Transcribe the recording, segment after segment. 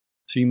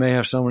So you may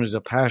have someone who's a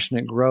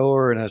passionate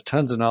grower and has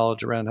tons of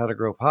knowledge around how to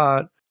grow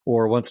pot,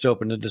 or wants to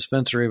open a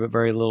dispensary but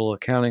very little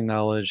accounting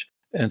knowledge.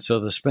 And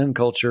so the spend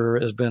culture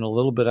has been a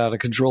little bit out of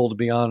control, to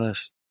be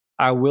honest.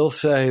 I will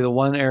say the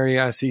one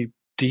area I see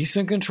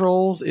decent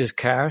controls is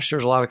cash.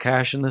 There's a lot of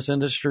cash in this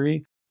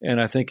industry. And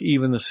I think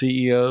even the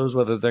CEOs,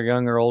 whether they're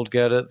young or old,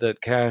 get it,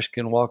 that cash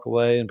can walk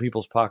away in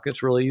people's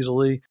pockets really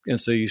easily. And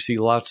so you see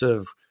lots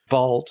of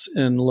vaults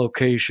in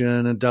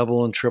location and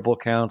double and triple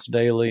counts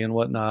daily and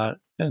whatnot.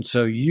 And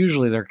so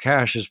usually their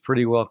cash is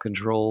pretty well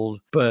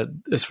controlled. But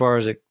as far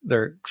as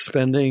their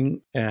spending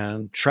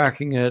and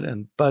tracking it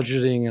and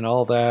budgeting and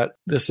all that,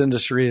 this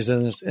industry is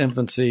in its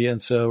infancy.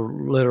 And so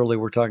literally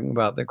we're talking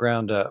about the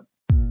ground up.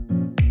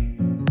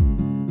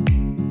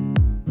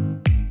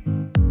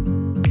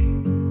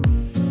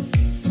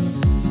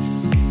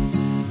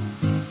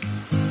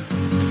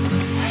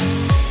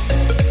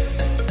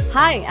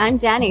 Hi, I'm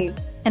Danny.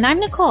 And I'm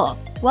Nicole.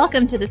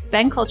 Welcome to the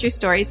Spend Culture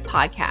Stories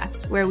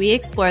podcast, where we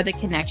explore the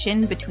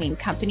connection between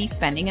company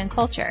spending and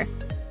culture.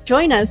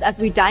 Join us as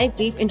we dive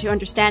deep into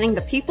understanding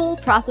the people,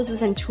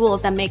 processes, and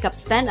tools that make up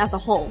spend as a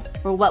whole,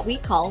 or what we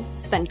call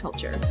spend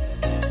culture.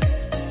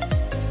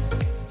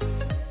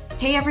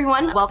 Hey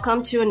everyone,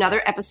 welcome to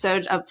another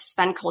episode of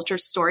Spend Culture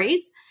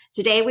Stories.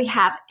 Today we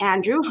have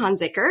Andrew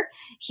Hunziker.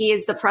 He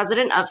is the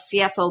president of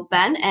CFO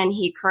Ben, and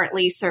he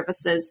currently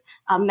services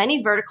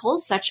many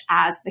verticals such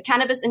as the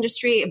cannabis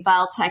industry,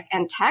 biotech,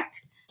 and tech.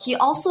 He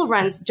also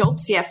runs Dope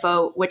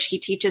CFO, which he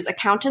teaches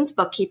accountants,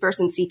 bookkeepers,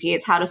 and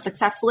CPAs how to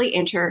successfully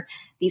enter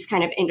these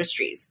kind of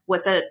industries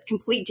with a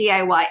complete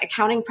DIY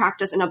accounting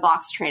practice in a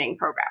box training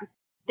program.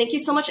 Thank you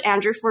so much,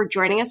 Andrew, for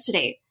joining us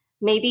today.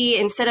 Maybe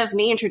instead of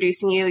me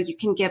introducing you, you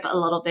can give a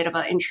little bit of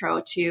an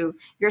intro to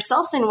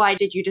yourself and why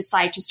did you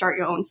decide to start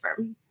your own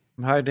firm?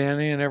 Hi,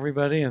 Danny and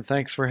everybody, and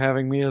thanks for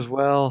having me as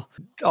well.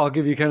 I'll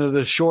give you kind of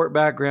the short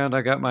background.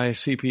 I got my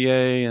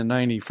CPA in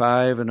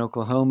 95 in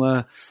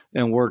Oklahoma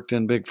and worked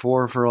in Big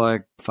Four for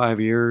like 5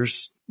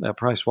 years at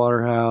Price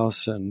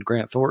Waterhouse and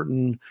Grant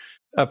Thornton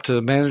up to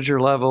the manager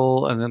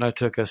level. And then I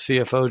took a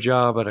CFO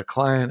job at a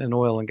client in the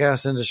oil and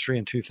gas industry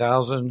in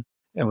 2000.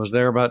 And was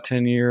there about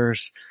 10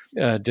 years,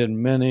 did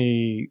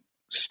many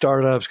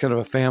startups, kind of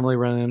a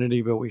family-run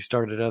entity, but we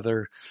started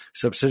other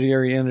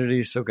subsidiary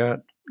entities, so got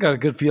a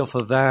good feel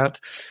for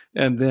that.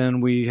 And then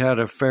we had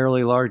a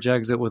fairly large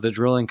exit with a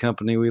drilling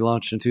company we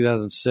launched in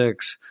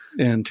 2006,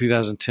 in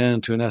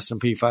 2010 to an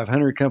S&P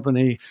 500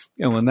 company.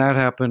 And when that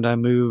happened, I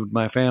moved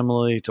my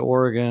family to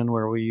Oregon,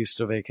 where we used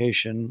to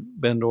vacation,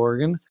 Bend,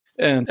 Oregon.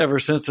 And ever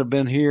since I've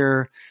been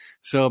here,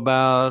 so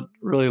about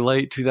really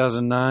late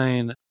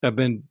 2009, I've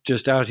been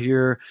just out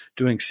here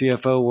doing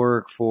CFO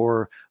work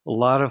for a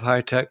lot of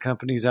high-tech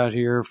companies out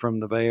here from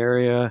the Bay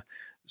Area.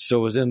 So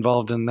was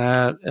involved in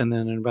that. And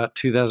then in about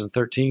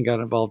 2013,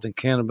 got involved in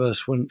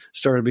cannabis when it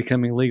started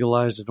becoming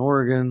legalized in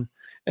Oregon,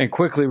 and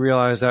quickly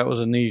realized that was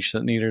a niche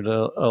that needed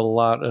a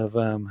lot of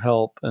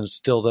help, and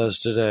still does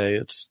today.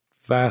 It's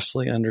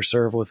vastly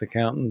underserved with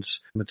accountants.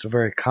 It's a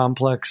very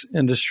complex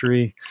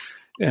industry.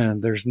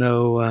 And there's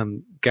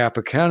no gap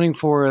accounting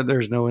for it.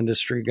 There's no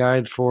industry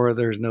guide for it.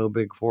 There's no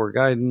Big Four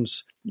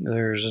guidance.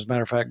 As a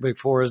matter of fact, Big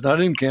Four is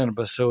not in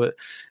cannabis. So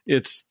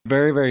it's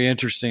very, very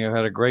interesting. I've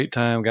had a great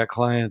time. Got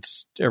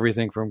clients,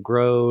 everything from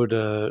grow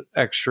to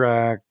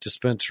extract,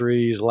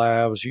 dispensaries,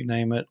 labs, you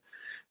name it.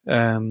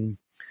 I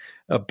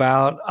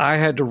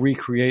had to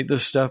recreate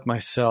this stuff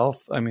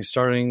myself. I mean,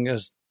 starting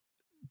as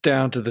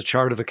down to the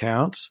chart of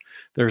accounts.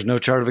 There's no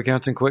chart of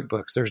accounts in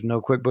QuickBooks. There's no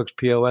QuickBooks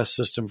POS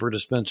system for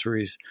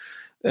dispensaries.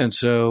 And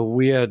so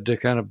we had to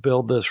kind of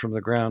build this from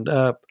the ground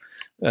up.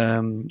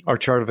 Our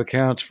chart of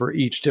accounts for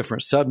each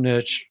different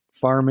sub-niche,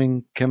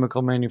 farming,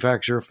 chemical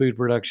manufacturer, food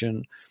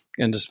production,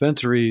 and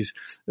dispensaries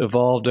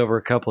evolved over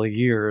a couple of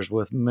years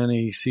with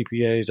many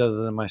CPAs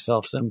other than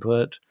myself's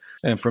input.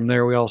 And from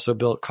there, we also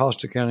built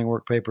cost accounting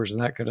work papers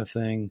and that kind of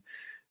thing.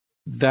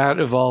 That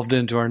evolved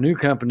into our new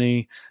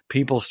company.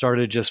 People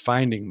started just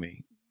finding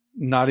me.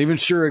 Not even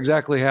sure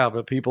exactly how,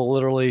 but people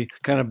literally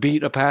kind of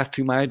beat a path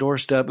to my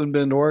doorstep in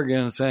Bend,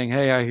 Oregon, saying,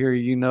 hey, I hear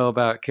you know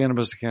about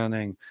cannabis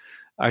accounting.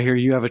 I hear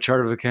you have a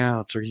chart of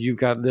accounts, or you've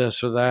got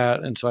this or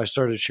that. And so I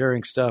started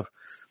sharing stuff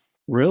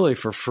really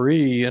for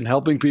free and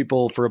helping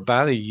people for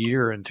about a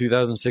year in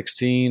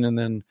 2016. And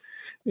then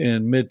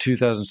in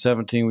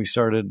mid-2017, we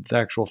started the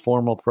actual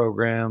formal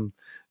program,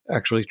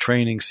 actually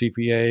training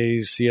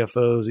CPAs,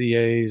 CFOs,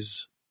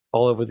 EAs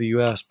all over the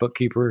U.S.,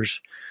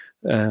 bookkeepers.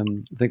 I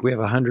think we have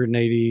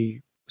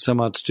 180 some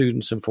odd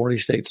students in 40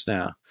 states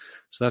now.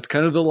 So that's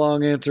kind of the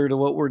long answer to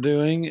what we're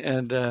doing.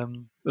 And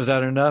is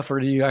that enough, or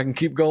I can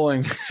keep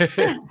going?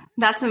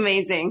 That's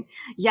amazing.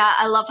 Yeah,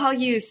 I love how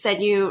you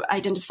said you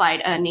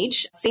identified a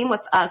niche. Same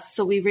with us.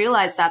 So we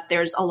realized that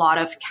there's a lot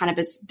of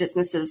cannabis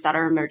businesses that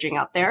are emerging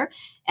out there.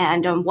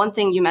 And one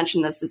thing you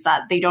mentioned this is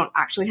that they don't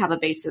actually have a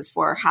basis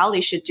for how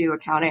they should do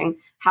accounting,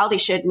 how they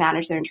should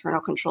manage their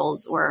internal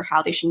controls, or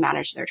how they should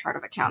manage their chart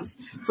of accounts.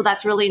 So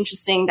that's really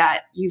interesting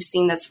that you've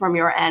seen this from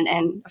your end.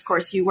 And of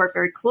course, you work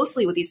very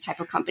closely with these type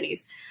of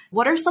companies.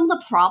 What are some of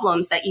the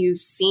problems that you've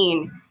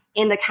seen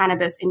in the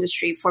cannabis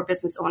industry for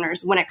business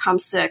owners when it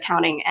comes to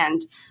accounting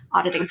and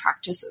auditing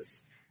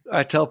practices?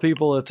 I tell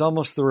people it's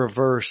almost the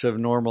reverse of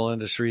normal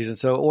industries. And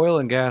so oil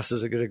and gas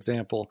is a good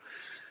example.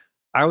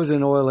 I was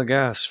in oil and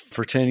gas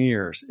for 10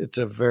 years. It's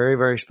a very,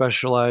 very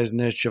specialized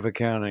niche of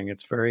accounting.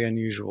 It's very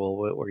unusual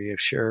where you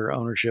share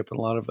ownership in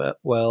a lot of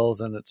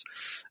wells, and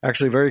it's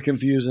actually very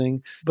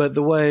confusing. But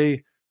the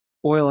way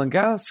oil and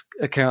gas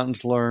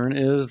accountants learn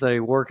is they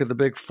work at the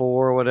Big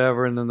Four or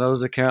whatever, and then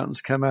those accountants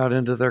come out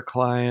into their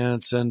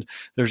clients, and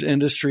there's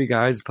industry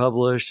guides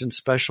published and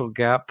special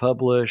GAAP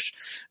published.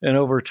 And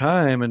over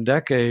time and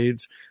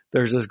decades,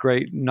 there's this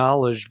great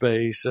knowledge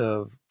base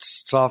of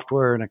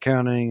software and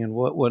accounting and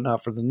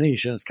whatnot for the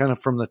niche. And it's kind of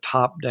from the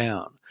top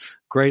down.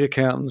 Great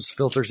accountants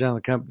filters down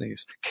the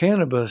companies.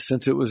 Cannabis,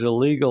 since it was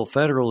illegal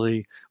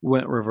federally,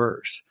 went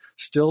reverse.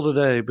 Still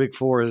today, Big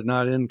Four is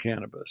not in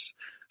cannabis.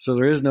 So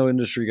there is no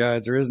industry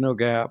guides, there is no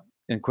GAAP,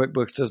 and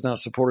QuickBooks does not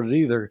support it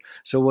either.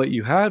 So what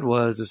you had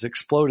was this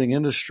exploding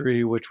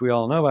industry, which we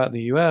all know about in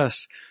the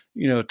U.S.,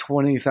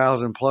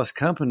 20,000 plus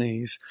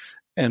companies,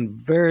 and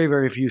very,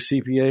 very few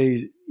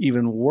CPAs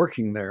even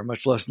working there,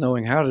 much less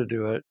knowing how to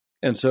do it.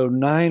 And so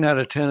 9 out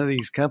of 10 of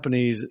these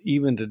companies,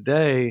 even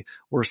today,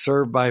 were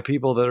served by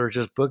people that are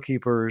just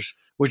bookkeepers,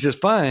 which is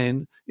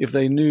fine if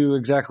they knew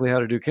exactly how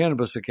to do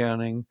cannabis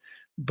accounting,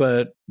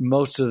 but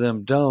most of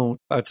them don't.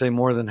 I'd say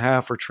more than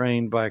half are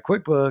trained by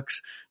QuickBooks.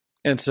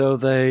 And so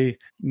they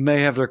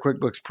may have their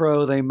QuickBooks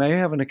Pro, they may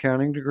have an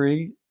accounting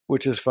degree,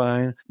 which is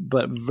fine,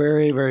 but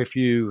very, very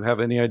few have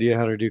any idea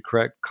how to do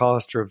correct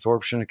cost or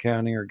absorption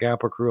accounting or GAAP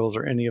accruals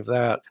or any of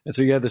that. And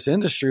so you had this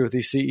industry with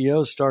these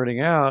CEOs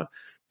starting out,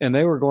 and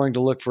they were going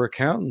to look for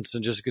accountants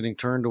and just getting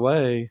turned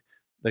away.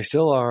 They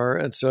still are.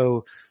 And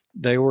so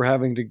they were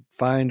having to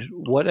find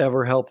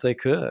whatever help they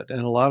could.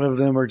 And a lot of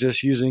them are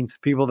just using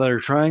people that are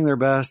trying their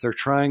best. They're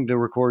trying to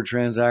record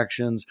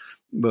transactions,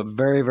 but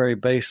very, very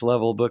base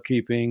level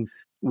bookkeeping.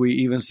 We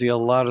even see a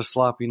lot of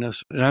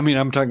sloppiness. And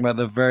I'm talking about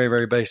the very,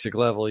 very basic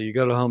level. You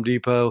go to Home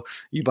Depot,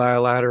 you buy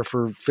a ladder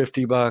for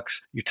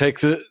 $50. You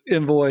take the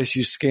invoice,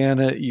 you scan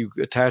it, you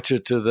attach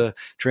it to the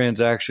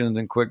transactions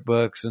in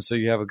QuickBooks, and so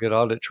you have a good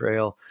audit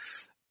trail.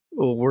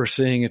 Well, we're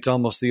seeing it's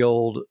almost the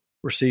old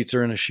receipts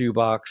are in a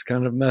shoebox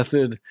kind of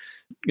method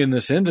in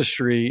this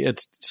industry.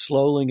 It's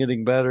slowly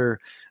getting better,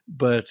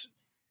 but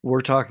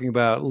we're talking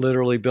about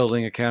literally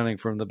building accounting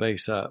from the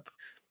base up.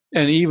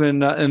 And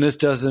even, and this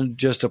doesn't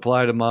just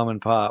apply to mom and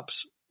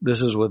pops.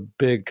 This is with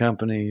big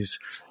companies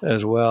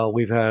as well.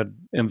 We've had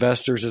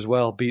investors as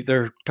well beat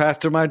their path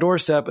to my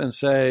doorstep and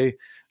say,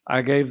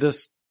 I gave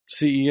this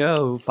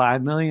CEO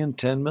 $5 million,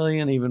 $10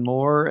 million, even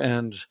more,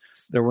 and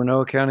there were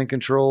no accounting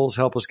controls.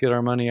 Help us get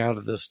our money out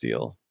of this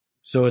deal.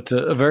 So it's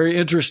a very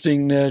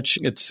interesting niche.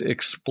 It's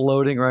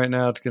exploding right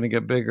now. It's going to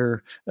get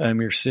bigger.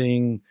 You're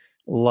seeing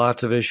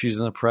lots of issues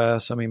in the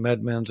press.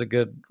 MedMen's a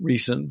good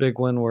recent big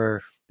one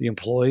where the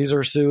employees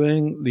are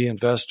suing, the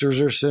investors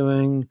are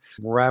suing,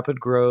 rapid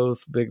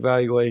growth, big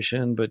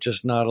valuation, but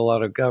just not a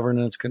lot of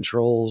governance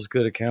controls,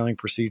 good accounting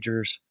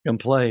procedures in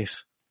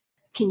place.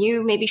 Can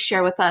you maybe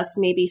share with us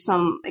maybe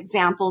some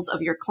examples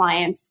of your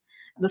clients,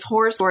 the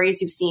horror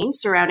stories you've seen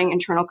surrounding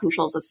internal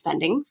controls of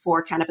spending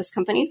for cannabis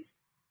companies?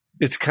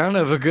 It's kind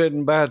of a good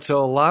and bad.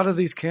 So a lot of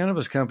these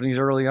cannabis companies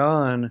early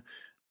on,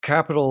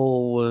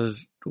 capital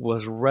was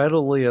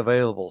readily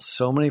available.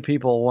 So many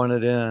people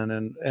wanted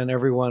in, and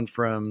everyone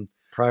from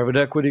private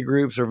equity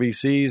groups or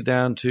VCs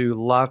down to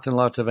lots and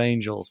lots of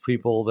angels,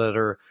 people that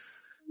are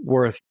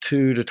worth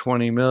 $2 to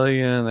 $20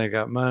 million. They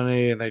got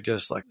money and they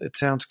just like, it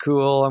sounds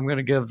cool. I'm going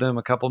to give them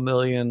a couple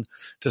million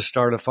to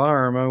start a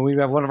farm. We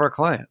have one of our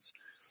clients.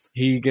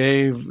 He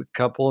gave a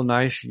couple of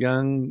nice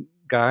young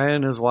guy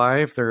and his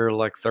wife, they're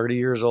like 30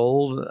 years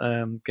old,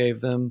 gave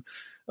them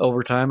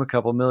over time a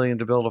couple million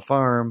to build a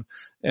farm,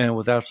 and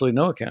with absolutely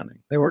no accounting.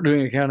 They weren't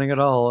doing accounting at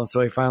all. And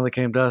so he finally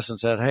came to us and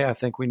said, hey, I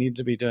think we need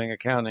to be doing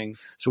accounting.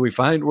 So we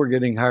find we're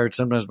getting hired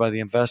sometimes by the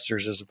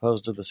investors as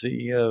opposed to the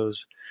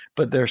CEOs.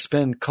 But their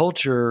spend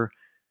culture,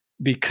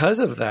 because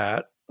of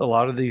that, a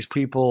lot of these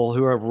people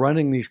who are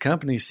running these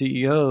companies,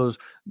 CEOs,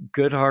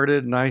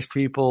 good-hearted, nice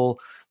people,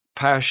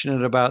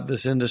 passionate about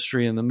this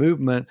industry and the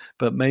movement,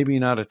 but maybe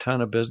not a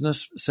ton of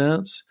business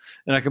sense.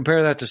 And I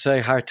compare that to, say,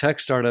 high-tech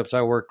startups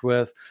I worked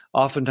with.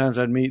 Oftentimes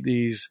I'd meet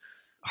these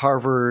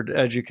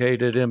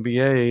Harvard-educated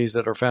MBAs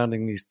that are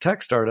founding these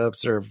tech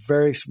startups that are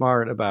very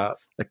smart about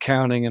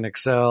accounting and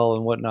Excel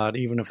and whatnot,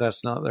 even if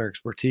that's not their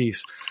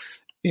expertise.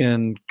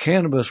 In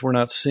cannabis, we're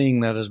not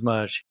seeing that as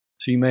much.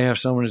 So you may have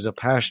someone who's a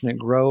passionate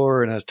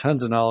grower and has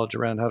tons of knowledge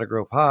around how to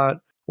grow pot,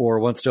 or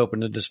wants to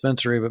open a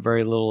dispensary but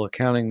very little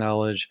accounting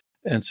knowledge.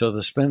 And so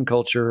the spend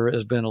culture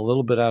has been a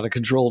little bit out of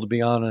control, to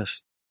be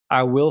honest.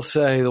 I will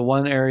say the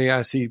one area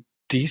I see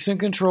decent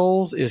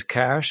controls is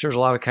cash. There's a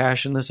lot of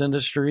cash in this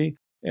industry.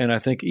 And I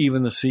think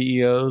even the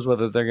CEOs,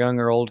 whether they're young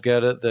or old,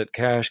 get it, that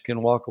cash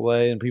can walk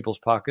away in people's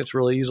pockets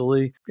really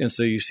easily. And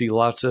so you see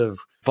lots of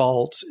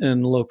vaults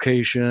in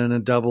location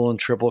and double and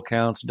triple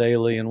counts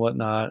daily and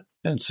whatnot.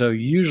 And so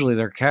usually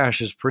their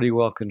cash is pretty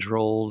well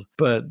controlled.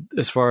 But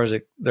as far as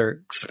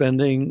their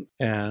spending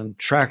and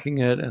tracking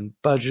it and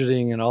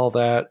budgeting and all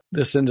that,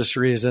 this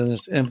industry is in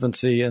its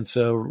infancy. And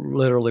so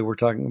literally we're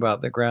talking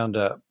about the ground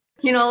up.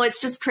 It's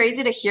just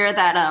crazy to hear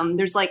that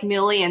there's like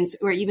millions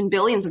or even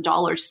billions of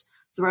dollars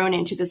thrown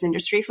into this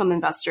industry from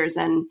investors.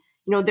 And,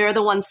 they're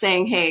the ones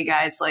saying, hey,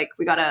 guys, like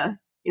we got to,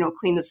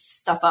 clean this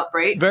stuff up,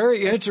 right?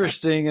 Very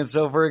interesting. And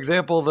so, for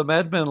example, the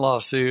MedMen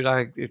lawsuit,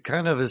 it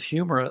kind of is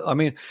humorous. I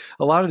mean,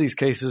 a lot of these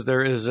cases,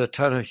 there is a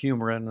ton of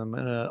humor in them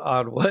in an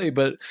odd way.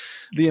 But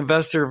the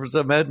investors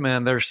of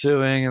MedMen, they're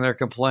suing and they're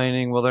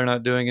complaining, well, they're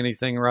not doing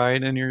anything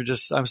right. And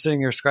I'm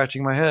sitting here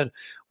scratching my head.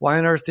 Why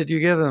on earth did you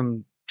give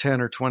them 10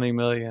 or 20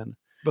 million?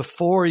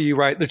 Before you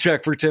write the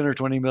check for 10 or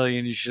 20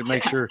 million, you should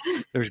make sure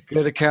there's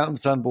good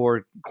accountants on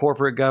board,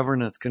 corporate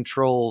governance,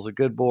 controls, a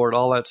good board,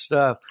 all that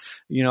stuff.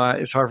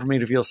 It's hard for me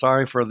to feel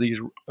sorry for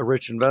a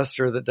rich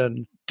investor that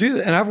doesn't do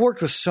that. And I've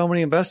worked with so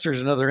many investors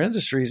in other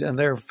industries, and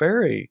they're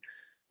very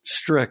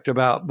strict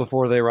about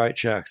before they write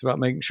checks, about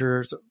making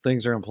sure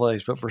things are in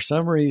place. But for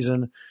some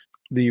reason,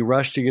 the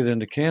rush to get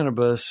into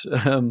cannabis,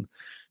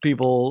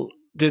 people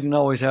didn't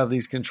always have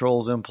these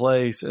controls in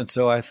place. And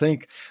so I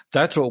think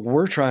that's what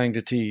we're trying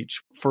to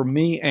teach for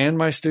me and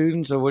my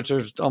students, of which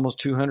there's almost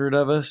 200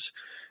 of us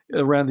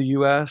around the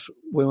U.S.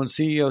 When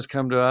CEOs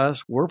come to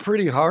us, we're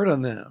pretty hard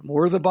on them.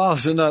 We're the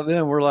boss and not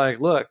them. We're like,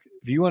 look,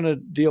 if you want to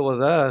deal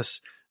with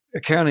us,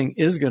 accounting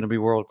is going to be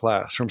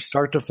world-class from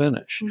start to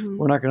finish. Mm-hmm.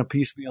 We're not going to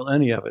piecemeal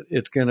any of it.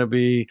 It's going to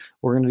be,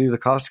 we're going to do the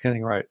cost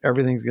accounting right.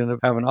 Everything's going to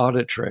have an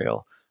audit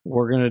trail.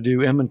 We're going to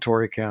do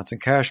inventory counts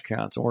and cash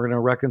counts, and we're going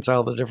to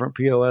reconcile the different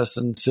POS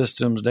and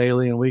systems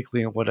daily and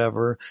weekly and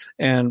whatever.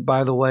 And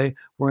by the way,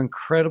 we're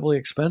incredibly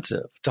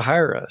expensive to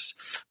hire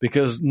us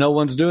because no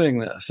one's doing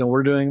this and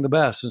we're doing the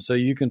best. And so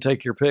you can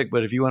take your pick,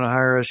 but if you want to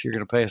hire us, you're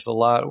going to pay us a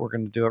lot. We're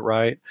going to do it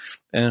right.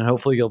 And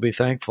hopefully you'll be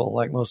thankful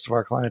like most of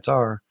our clients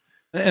are.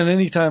 And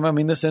anytime,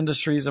 this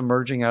industry is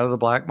emerging out of the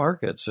black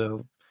market.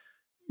 So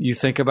you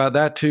think about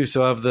that too.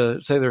 So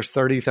say there's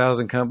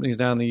 30,000 companies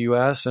down in the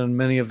U.S. and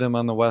many of them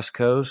on the West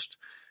Coast,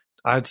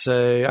 I'd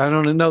say, I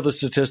don't know the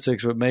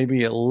statistics, but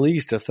maybe at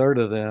least a third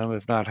of them,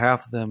 if not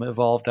half of them,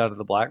 evolved out of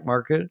the black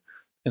market.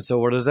 And so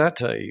what does that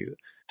tell you?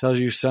 It tells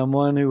you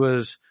someone who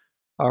was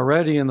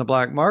already in the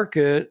black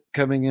market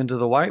coming into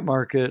the white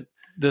market,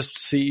 this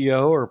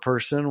CEO or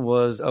person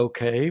was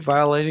okay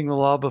violating the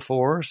law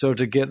before. So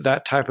to get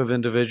that type of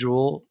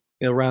individual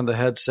around the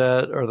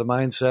headset or the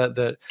mindset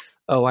that,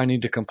 I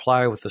need to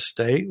comply with the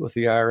state, with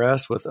the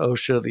IRS, with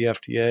OSHA, the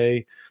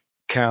FDA,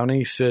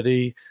 county,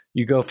 city.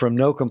 You go from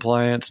no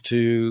compliance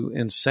to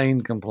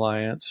insane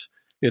compliance.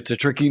 It's a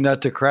tricky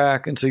nut to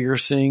crack. And so you're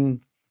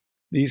seeing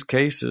these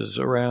cases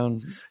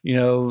around,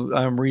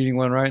 I'm reading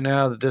one right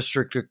now, the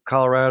District of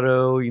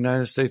Colorado,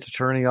 United States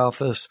Attorney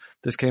Office.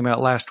 This came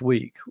out last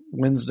week,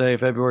 Wednesday,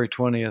 February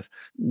 20th.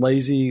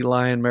 Lazy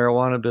Lion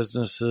marijuana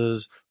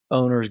businesses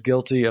owners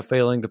guilty of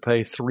failing to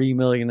pay $3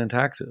 million in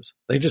taxes.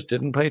 They just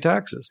didn't pay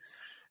taxes.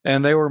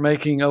 And they were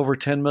making over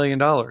 $10 million.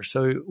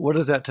 So what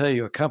does that tell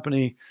you? A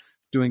company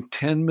doing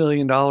 $10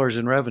 million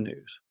in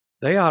revenues,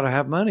 they ought to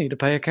have money to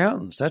pay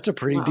accountants. That's a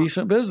pretty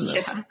decent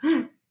business.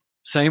 Yeah.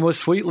 Same with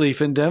Sweet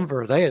Leaf in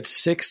Denver. They had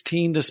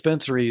 16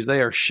 dispensaries.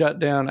 They are shut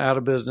down, out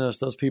of business.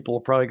 Those people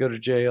will probably go to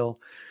jail.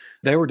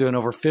 They were doing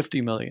over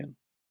 $50 million,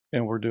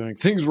 and we're doing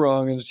things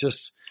wrong. And it's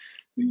just,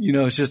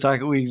 it's just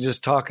like we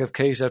just talk of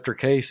case after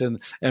case.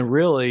 And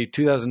really,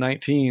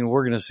 2019,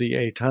 we're going to see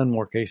a ton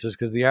more cases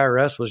because the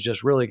IRS was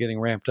just really getting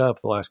ramped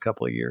up the last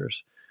couple of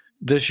years.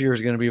 This year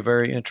is going to be a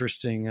very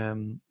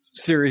interesting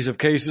series of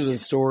cases and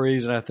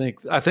stories. And I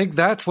think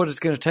that's what it's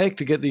going to take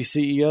to get these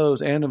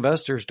CEOs and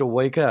investors to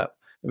wake up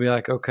and be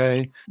like,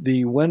 okay,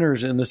 the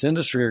winners in this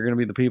industry are going to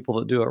be the people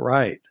that do it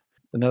right.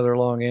 Another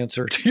long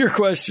answer to your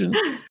question.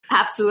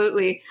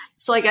 Absolutely.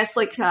 So I guess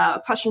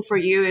a question for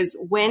you is,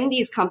 when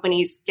these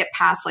companies get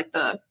past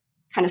the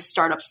kind of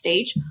startup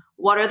stage,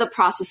 what are the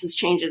processes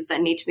changes that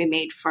need to be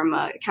made from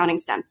an accounting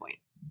standpoint?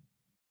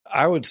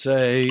 I would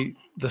say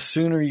the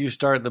sooner you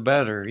start, the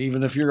better,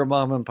 even if you're a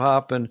mom and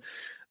pop. And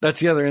that's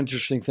the other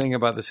interesting thing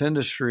about this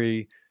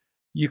industry.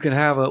 You can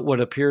have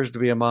what appears to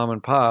be a mom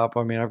and pop.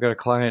 I've got a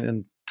client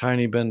in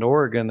Tiny Bend,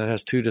 Oregon that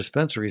has 2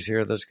 dispensaries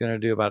here that's going to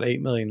do about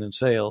 $8 million in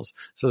sales.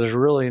 So there's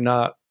really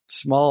not,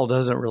 small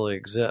doesn't really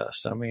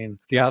exist.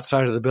 The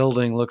outside of the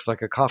building looks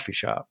like a coffee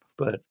shop,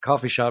 but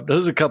coffee shop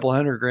does a couple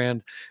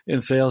 $100,000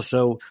 in sales.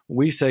 So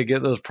we say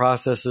get those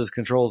processes,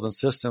 controls, and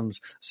systems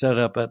set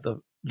up at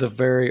the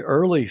very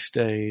early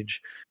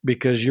stage,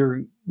 because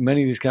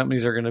many of these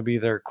companies are going to be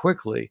there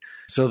quickly.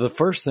 So the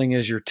first thing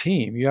is your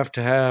team. You have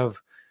to have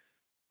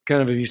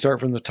kind of, if you start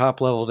from the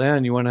top level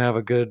down, you want to have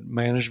a good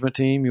management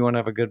team. You want to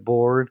have a good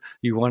board.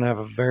 You want to have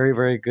a very,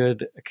 very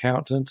good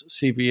accountant,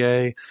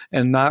 CPA,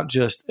 and not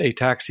just a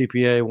tax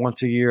CPA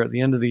once a year at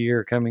the end of the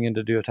year coming in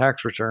to do a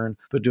tax return,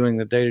 but doing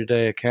the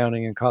day-to-day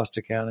accounting and cost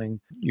accounting.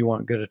 You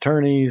want good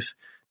attorneys.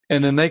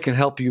 And then they can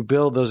help you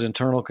build those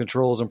internal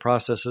controls and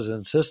processes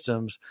and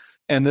systems.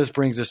 And this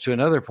brings us to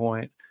another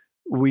point.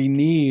 We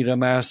need a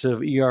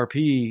massive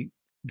ERP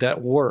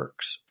that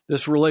works.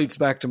 This relates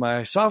back to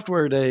my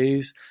software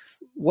days.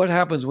 What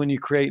happens when you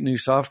create new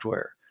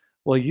software?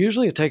 Well,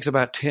 usually it takes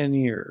about 10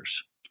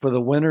 years for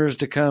the winners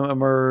to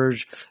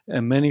emerge,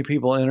 and many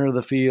people enter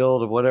the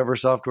field of whatever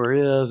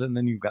software is, and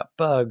then you've got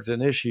bugs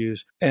and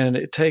issues. And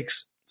it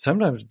takes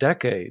sometimes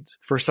decades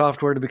for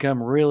software to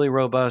become really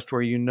robust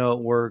where you know it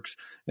works.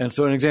 And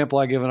so an example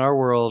I give in our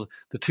world,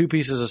 the two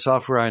pieces of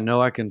software I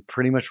know I can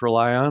pretty much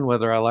rely on,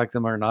 whether I like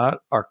them or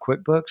not, are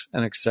QuickBooks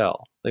and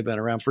Excel. They've been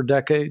around for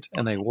decades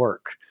and they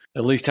work,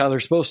 at least how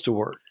they're supposed to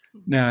work.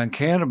 Now in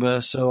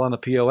cannabis, so on the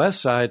POS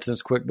side,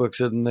 since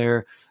QuickBooks isn't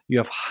there, you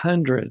have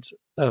hundreds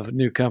of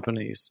new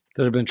companies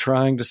that have been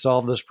trying to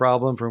solve this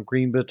problem from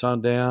Greenbits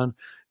on down.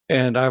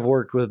 And I've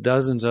worked with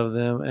dozens of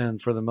them.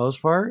 And for the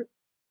most part,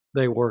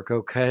 they work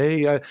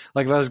okay.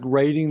 Like if I was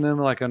rating them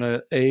like on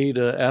an A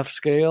to F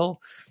scale,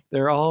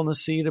 they're all in the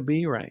C to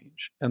B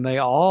range. And they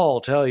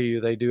all tell you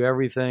they do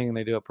everything and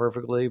they do it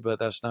perfectly, but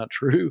that's not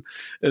true.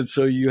 And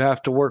so you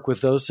have to work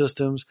with those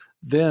systems.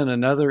 Then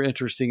another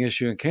interesting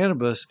issue in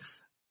cannabis,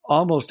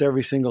 almost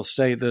every single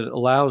state that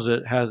allows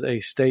it has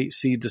a state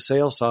seed to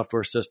sale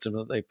software system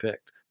that they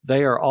picked.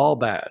 They are all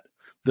bad.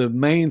 The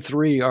main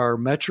three are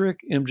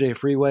Metric, MJ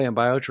Freeway, and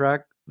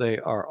BioTrack. They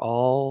are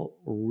all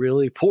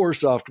really poor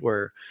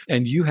software,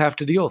 and you have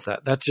to deal with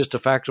that. That's just a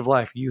fact of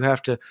life. You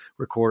have to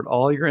record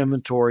all your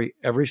inventory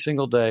every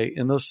single day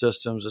in those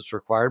systems. It's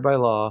required by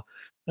law.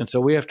 And so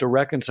we have to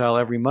reconcile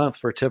every month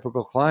for a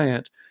typical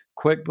client,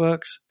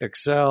 QuickBooks,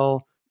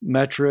 Excel,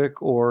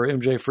 Metric, or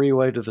MJ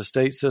Freeway to the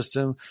state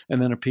system,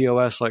 and then a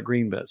POS like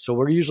Greenbit. So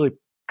we're usually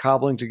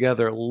cobbling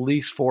together at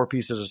least 4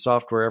 pieces of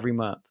software every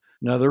month.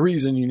 Another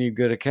reason you need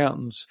good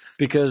accountants,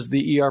 because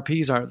the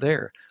ERPs aren't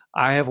there.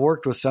 I have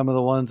worked with some of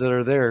the ones that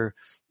are there.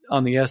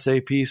 On the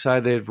SAP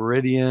side, they have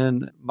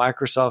Veridian.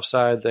 Microsoft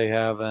side, they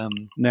have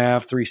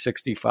Nav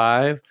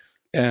 365.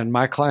 And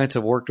my clients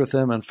have worked with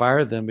them and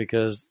fired them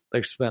because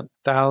they've spent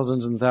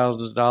thousands and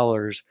thousands of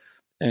dollars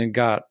and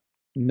got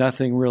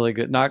nothing really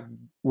good, not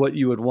what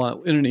you would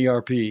want in an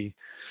ERP.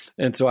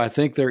 And so I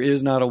think there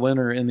is not a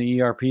winner in the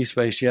ERP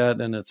space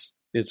yet, and it's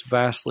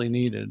vastly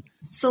needed.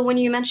 So when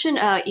you mention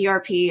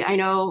ERP, I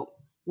know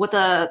with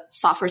a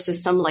software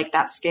system like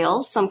that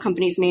scale, some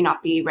companies may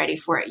not be ready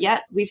for it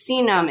yet. We've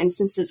seen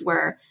instances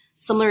where,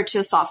 similar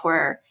to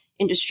software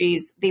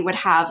industries, they would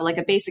have like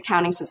a base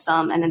accounting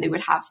system, and then they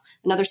would have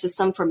another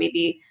system for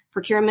maybe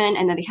procurement,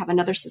 and then they have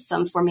another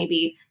system for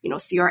maybe,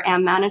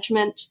 CRM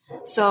management.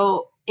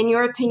 So in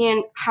your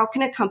opinion, how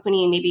can a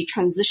company maybe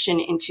transition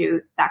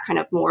into that kind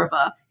of more of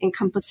a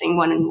encompassing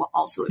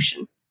one-and-all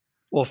solution?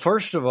 Well,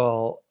 first of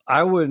all,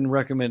 I wouldn't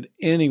recommend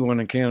anyone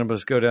in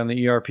cannabis go down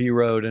the ERP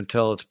road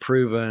until it's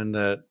proven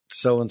that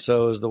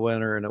so-and-so is the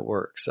winner and it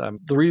works.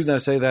 The reason I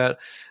say that,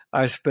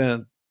 I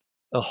spent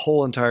a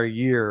whole entire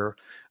year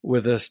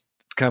with this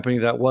company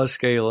that was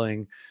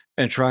scaling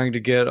and trying to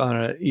get on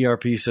an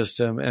ERP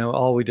system, and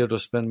all we did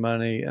was spend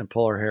money and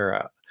pull our hair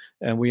out.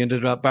 And we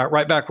ended up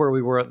right back where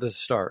we were at the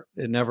start.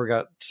 It never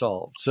got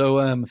solved.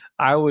 So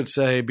I would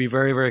say be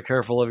very, very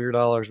careful of your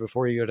dollars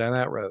before you go down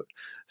that road.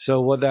 So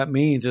what that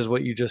means is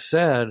what you just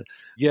said.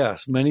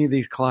 Yes, many of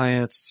these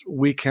clients,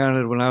 we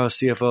counted when I was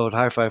CFO at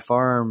High Five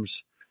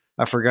Farms,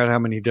 I forgot how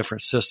many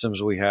different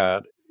systems we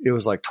had. It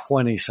was like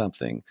 20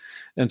 something.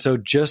 And so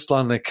just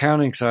on the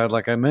accounting side,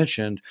 like I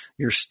mentioned,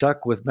 you're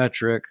stuck with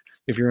Metric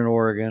if you're in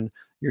Oregon.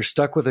 You're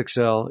stuck with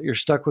Excel, you're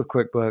stuck with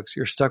QuickBooks,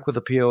 you're stuck with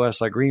a POS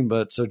like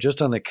Greenbit. So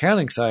just on the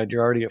accounting side,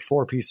 you're already at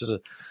 4 pieces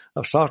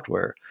of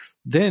software.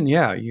 Then,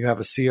 you have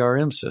a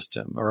CRM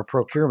system or a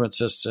procurement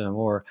system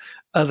or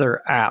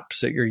other apps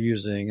that you're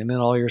using, and then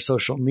all your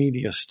social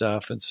media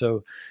stuff. And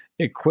so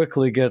it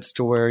quickly gets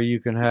to where you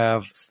can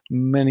have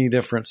many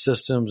different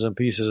systems and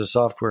pieces of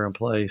software in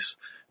place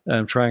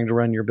trying to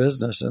run your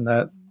business. And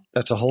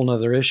that's a whole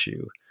nother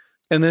issue.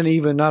 And then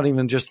not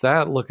even just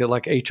that, look at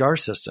like HR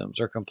systems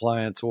or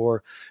compliance,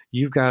 or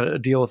you've got to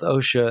deal with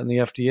OSHA and the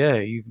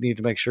FDA. You need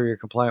to make sure you're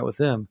compliant with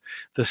them.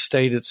 The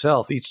state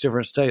itself, each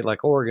different state,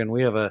 like Oregon,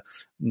 we have a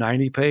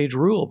 90-page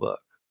rule book.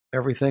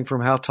 Everything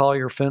from how tall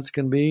your fence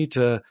can be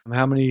to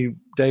how many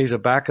days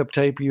of backup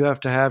tape you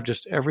have to have,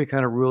 just every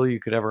kind of rule you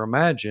could ever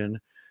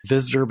imagine.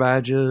 Visitor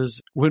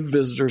badges, when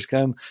visitors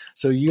come.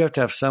 So you have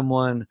to have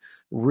someone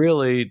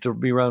really, to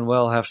be run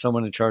well, have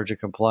someone in charge of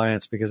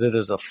compliance, because it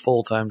is a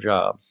full-time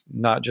job,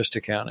 not just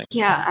accounting.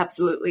 Yeah,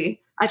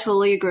 absolutely. I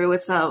totally agree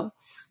with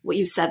what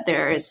you said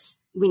there is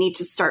we need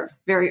to start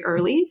very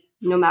early,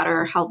 no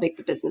matter how big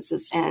the business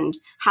is, and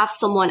have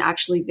someone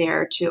actually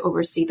there to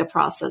oversee the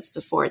process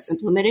before it's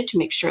implemented to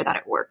make sure that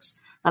it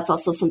works. That's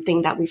also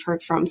something that we've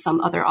heard from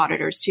some other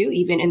auditors too,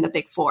 even in the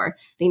Big Four.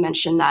 They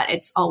mentioned that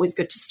it's always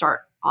good to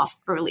start off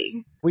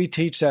early? We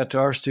teach that to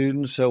our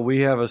students. So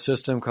we have a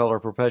system called our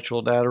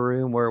perpetual data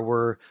room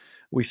where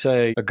we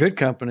say a good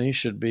company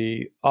should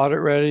be audit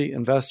ready,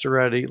 investor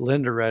ready,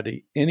 lender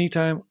ready,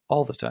 anytime,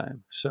 all the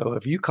time. So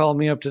if you call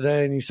me up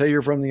today and you say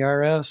you're from the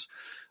IRS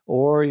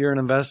or you're an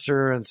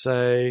investor and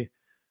say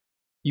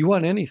you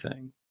want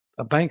anything,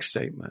 a bank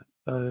statement,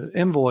 an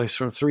invoice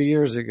from 3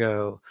 years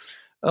ago,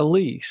 a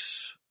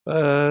lease,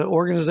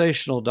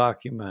 organizational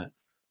document,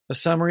 a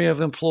summary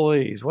of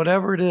employees,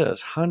 whatever it is,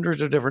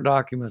 hundreds of different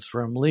documents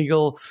from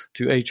legal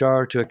to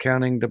HR to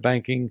accounting to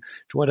banking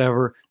to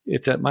whatever.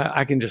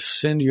 I can just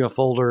send you a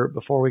folder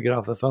before we get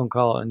off the phone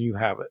call and you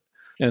have it.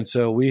 And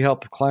so we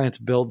help clients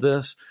build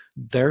this.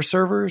 Their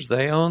servers,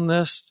 they own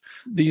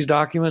these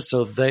documents,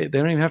 so they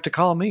don't even have to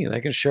call me.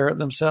 They can share it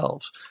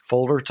themselves.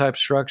 Folder type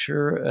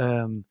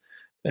structure.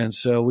 And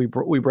so we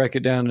break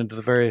it down into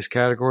the various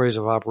categories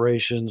of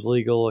operations,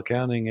 legal,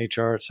 accounting,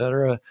 HR, et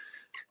cetera.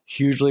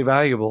 Hugely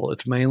valuable.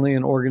 It's mainly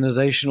an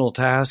organizational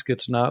task.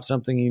 It's not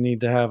something you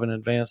need to have an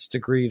advanced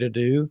degree to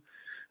do.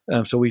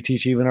 So we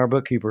teach even our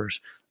bookkeepers,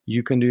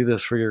 you can do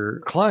this for your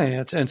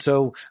clients. And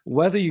so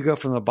whether you go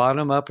from the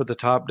bottom up or the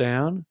top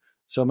down,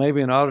 so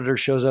maybe an auditor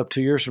shows up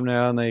 2 years from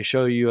now and they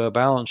show you a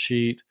balance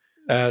sheet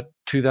at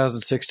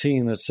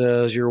 2016 that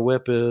says your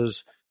WIP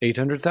is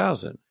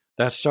 $800,000.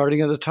 That's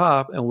starting at the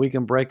top, and we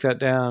can break that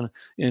down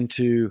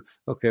into,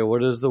 okay,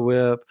 what is the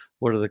WIP?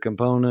 What are the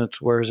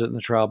components? Where is it in the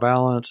trial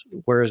balance?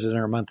 Where is it in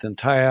our month-end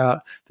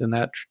tie-out? Then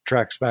that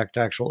tracks back to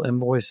actual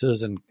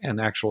invoices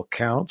and actual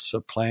counts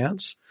of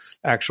plants,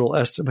 actual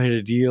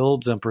estimated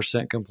yields and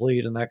percent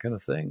complete and that kind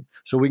of thing.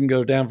 So we can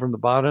go down from the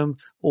bottom,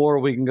 or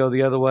we can go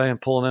the other way and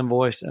pull an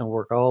invoice and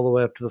work all the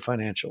way up to the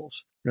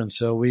financials. And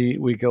so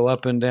we go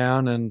up and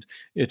down, and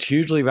it's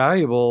hugely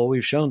valuable.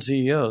 We've shown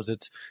CEOs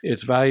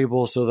it's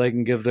valuable so they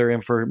can give their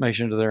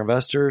information to their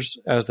investors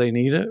as they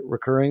need it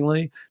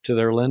recurringly, to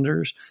their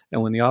lenders.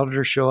 And when the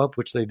auditors show up,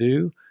 which they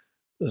do,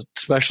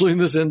 especially in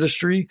this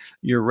industry,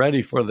 you're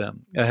ready for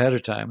them ahead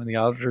of time. And the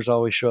auditors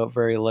always show up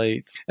very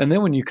late. And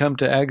then when you come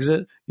to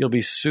exit, you'll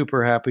be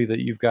super happy that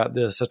you've got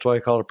this. That's why I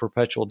call it a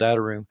perpetual data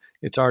room.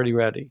 It's already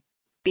ready.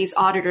 These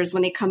auditors,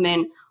 when they come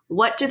in,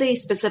 what do they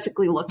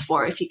specifically look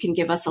for? If you can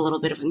give us a little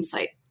bit of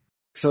insight.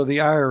 So the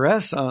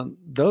IRS,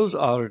 those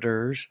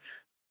auditors,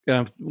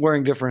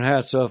 wearing different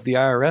hats. So if the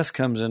IRS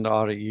comes in to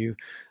audit you,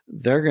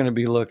 they're going to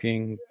be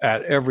looking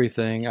at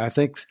everything. I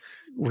think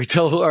we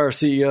tell our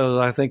CEOs,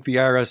 I think the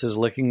IRS is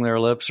licking their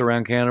lips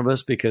around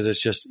cannabis because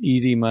it's just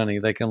easy money.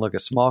 They can look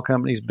at small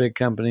companies, big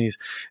companies,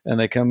 and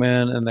they come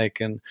in and they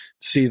can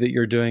see that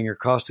you're doing your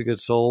cost of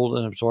goods sold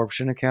and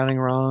absorption accounting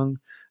wrong.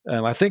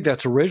 I think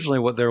that's originally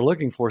what they're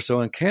looking for.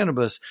 So in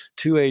cannabis,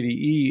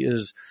 280E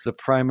is the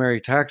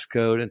primary tax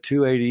code, and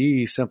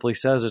 280E simply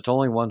says, it's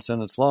only one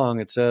sentence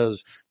long. It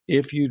says,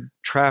 if you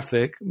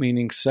traffic,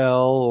 meaning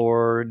sell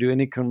or do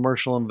any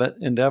commercial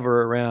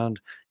endeavor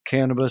around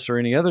cannabis or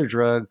any other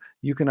drug,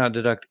 you cannot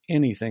deduct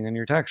anything on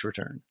your tax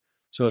return.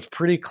 So it's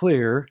pretty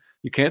clear.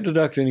 You can't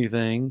deduct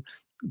anything.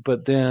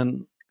 But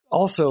then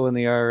also in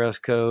the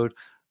IRS code,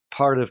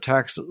 part of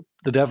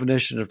the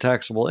definition of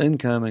taxable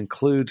income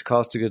includes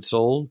cost of goods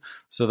sold.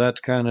 So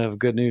that's kind of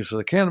good news for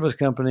the cannabis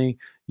company.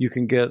 You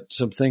can get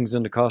some things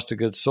into cost of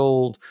goods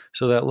sold,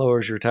 so that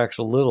lowers your tax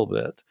a little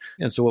bit.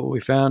 And so what we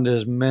found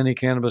is many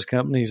cannabis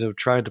companies have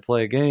tried to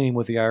play a game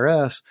with the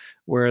IRS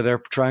where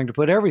they're trying to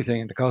put everything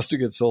into cost of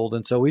goods sold.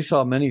 And so we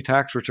saw many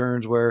tax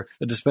returns where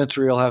a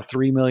dispensary will have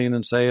 $3 million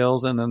in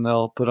sales, and then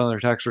they'll put on their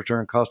tax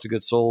return cost of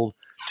goods sold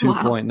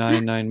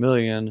 $2.99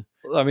 million.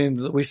 I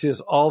mean, we see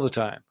this all the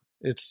time.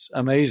 It's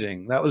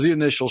amazing. That was the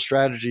initial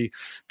strategy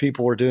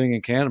people were doing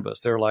in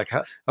cannabis. They're like,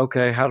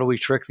 okay, how do we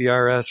trick the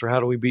IRS, or how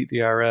do we beat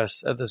the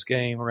IRS at this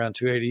game around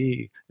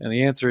 280E? And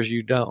the answer is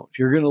you don't.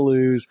 You're going to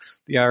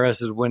lose. The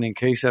IRS is winning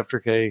case after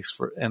case,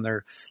 and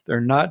they're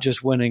not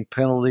just winning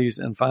penalties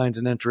and fines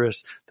and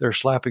interest. They're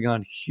slapping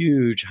on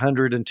huge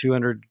 $100,000 and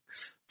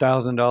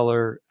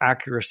 $200,000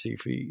 accuracy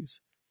fees.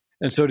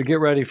 And so to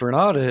get ready for an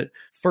audit,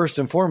 first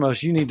and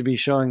foremost, you need to be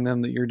showing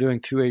them that you're doing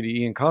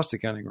 280E and cost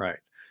accounting right.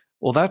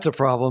 Well, that's a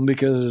problem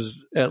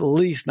because at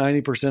least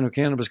 90% of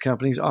cannabis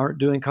companies aren't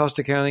doing cost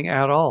accounting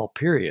at all,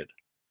 period.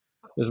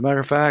 As a matter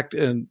of fact,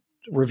 in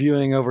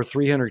reviewing over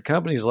 300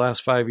 companies the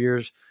last 5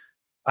 years,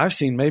 I've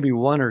seen maybe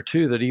one or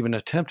two that even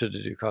attempted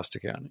to do cost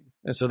accounting.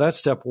 And so that's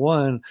step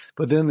one.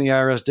 But then the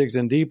IRS digs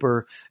in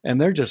deeper,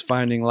 and they're just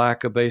finding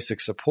lack of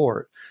basic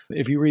support.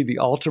 If you read the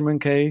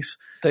Alterman case,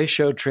 they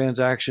showed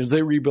transactions.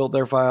 They rebuilt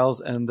their files,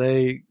 and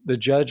the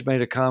judge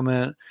made a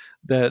comment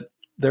that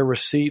their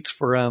receipts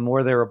for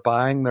where they were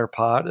buying their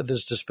pot at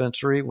this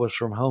dispensary was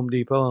from Home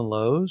Depot and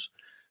Lowe's.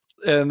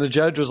 And the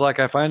judge was like,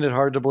 I find it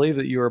hard to believe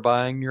that you are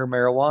buying your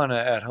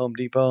marijuana at Home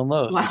Depot and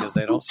Lowe's because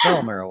they don't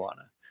sell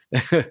marijuana.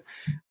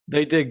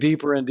 They dig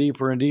deeper and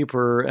deeper and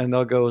deeper, and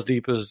they'll go as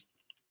deep as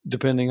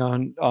depending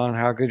on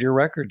how good your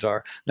records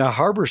are. Now,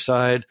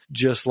 Harborside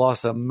just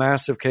lost a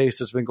massive case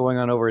that's been going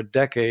on over a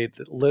decade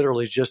that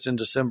literally just in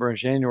December and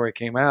January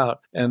came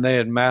out, and they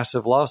had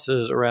massive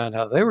losses around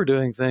how they were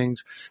doing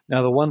things.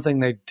 Now, the one thing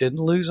they didn't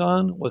lose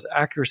on was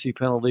accuracy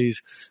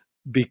penalties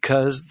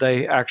because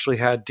they actually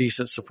had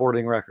decent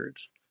supporting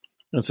records.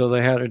 And so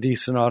they had a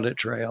decent audit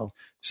trail.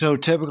 So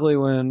typically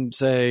when,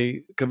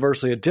 say,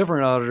 conversely, a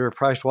different auditor,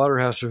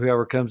 Pricewaterhouse or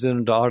whoever comes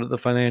in to audit the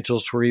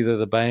financials for either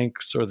the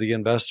banks or the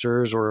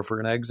investors or for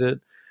an exit,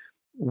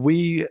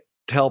 we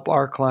help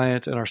our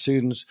clients and our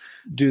students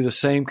do the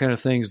same kind of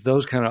things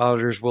those kind of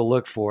auditors will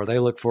look for. They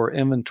look for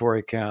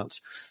inventory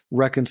counts,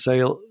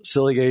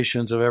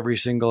 reconciliations of every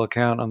single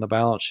account on the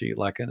balance sheet,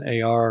 like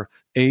an AR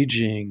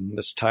aging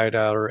that's tied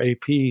out or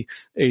AP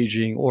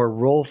aging, or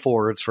roll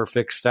forwards for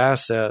fixed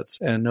assets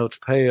and notes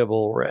payable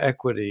or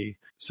equity.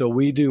 So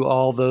we do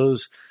all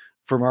those.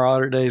 From our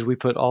audit days, we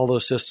put all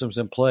those systems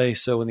in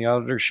place. So when the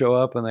auditors show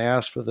up and they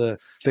ask for the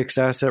fixed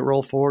asset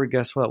roll forward,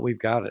 guess what? We've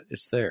got it.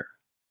 It's there.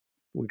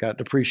 We got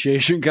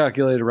depreciation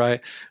calculated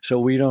right, so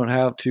we don't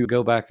have to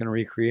go back and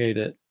recreate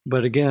it.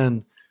 But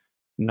again,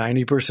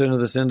 90% of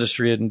this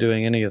industry isn't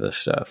doing any of this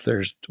stuff.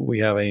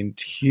 We have a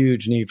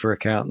huge need for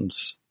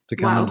accountants to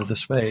come into the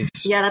space.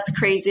 Yeah, that's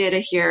crazy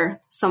to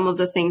hear some of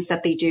the things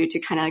that they do to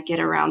kind of get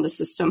around the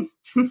system.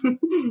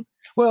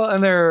 Well,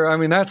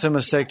 and that's a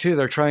mistake too.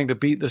 They're trying to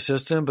beat the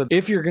system, but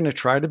if you're going to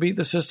try to beat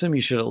the system,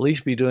 you should at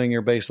least be doing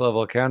your base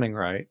level accounting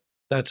right.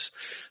 That's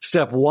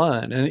step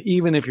one. And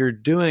even if you're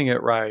doing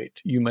it right,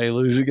 you may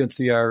lose against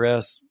the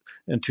IRS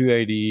and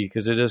 280E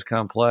because it is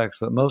complex,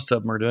 but most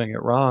of them are doing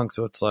it wrong.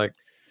 So it's like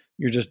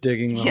you're just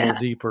digging a little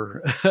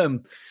deeper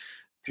to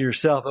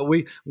yourself. But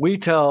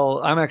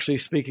I'm actually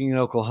speaking in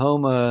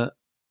Oklahoma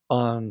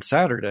on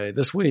Saturday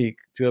this week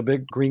to a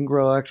big Green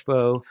Grow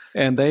Expo,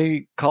 and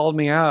they called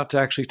me out to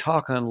actually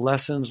talk on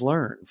lessons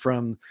learned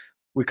from,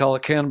 we call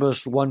it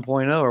Cannabis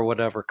 1.0 or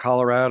whatever,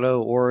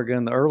 Colorado,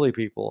 Oregon, the early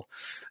people.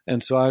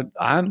 And so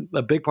I'm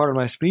a big part of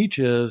my speech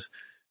is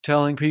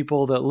telling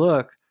people that,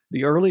 look,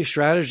 the early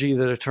strategy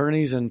that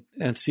attorneys and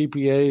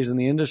CPAs in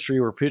the industry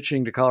were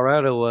pitching to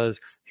Colorado was,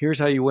 here's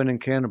how you win in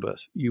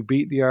cannabis. You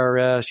beat the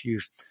IRS, you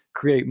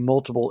create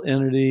multiple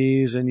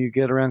entities, and you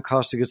get around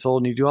cost of goods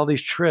sold, and you do all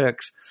these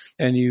tricks,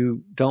 and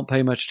you don't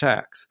pay much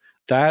tax.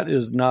 That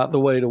is not the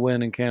way to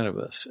win in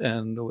cannabis,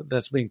 and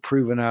that's being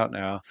proven out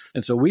now.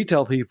 And so we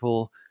tell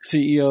people,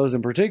 CEOs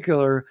in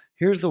particular,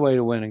 here's the way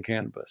to win in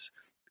cannabis.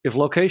 If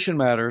location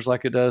matters,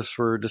 like it does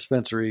for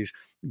dispensaries,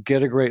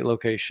 get a great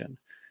location.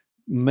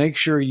 Make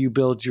sure you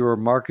build your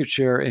market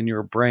share and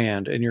your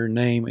brand and your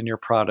name and your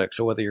product.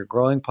 So whether you're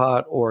growing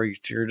pot or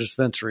it's your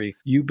dispensary,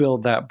 you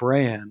build that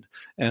brand,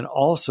 and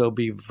also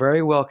be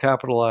very well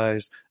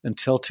capitalized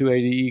until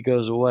 280E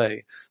goes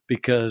away,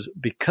 because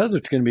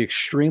it's going to be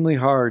extremely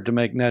hard to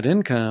make net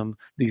income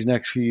these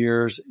next few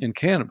years in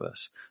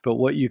cannabis. But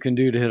what you can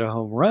do to hit a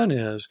home run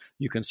is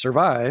you can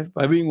survive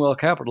by being well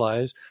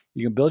capitalized.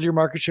 You can build your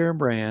market share and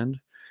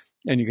brand,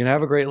 and you can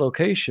have a great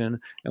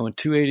location. And when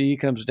 280E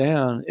comes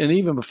down, and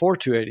even before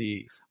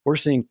 280E, we're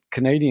seeing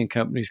Canadian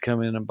companies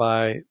come in and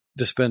buy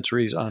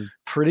dispensaries on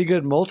pretty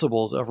good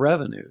multiples of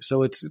revenue.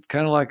 So it's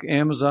kind of like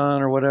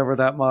Amazon or whatever,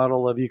 that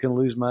model of you can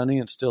lose money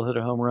and still hit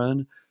a home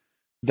run.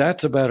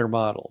 That's a better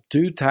model.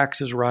 Do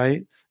taxes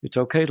right. It's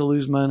okay to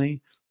lose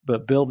money,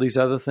 but build these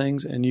other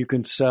things, and you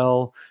can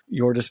sell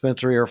your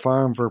dispensary or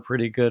farm for a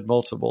pretty good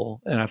multiple.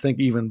 And I think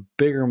even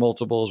bigger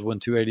multiples when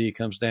 280E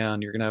comes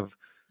down. You're going to have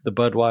the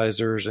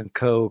Budweisers and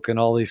Coke and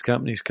all these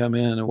companies come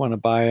in and want to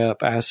buy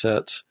up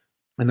assets,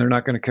 and they're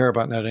not going to care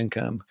about net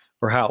income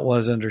or how it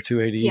was under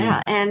 280E. Yeah.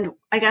 And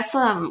I guess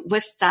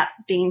with that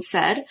being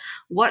said,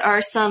 what are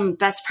some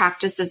best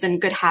practices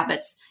and good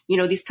habits,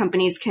 these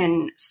companies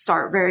can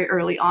start very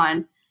early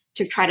on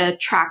to try to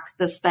track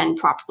the spend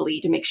properly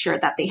to make sure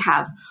that they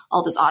have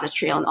all this audit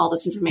trail and all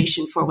this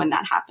information for when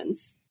that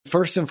happens?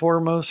 First and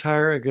foremost,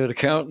 hire a good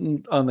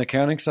accountant on the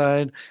accounting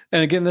side.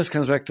 And again, this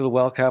comes back to the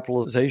well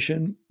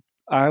capitalization.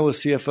 I was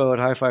CFO at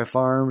High Five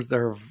Farms.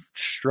 They're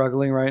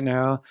struggling right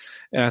now.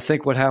 And I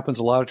think what happens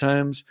a lot of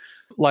times,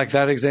 like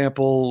that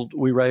example,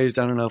 we raised,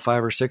 $5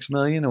 or $6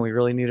 million, and we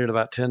really needed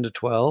about 10 to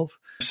 12.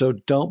 So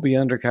don't be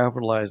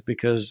undercapitalized,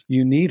 because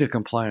you need a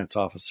compliance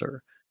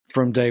officer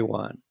from day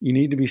one. You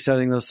need to be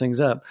setting those things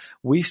up.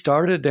 We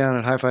started down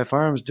at High Five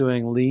Farms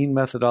doing lean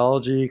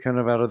methodology kind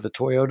of out of the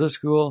Toyota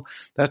school.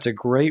 That's a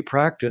great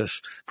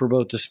practice for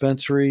both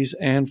dispensaries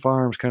and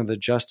farms, kind of the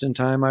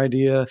just-in-time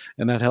idea,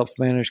 and that helps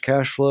manage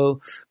cash flow.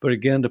 But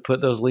again, to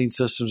put those lean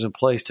systems in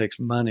place takes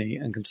money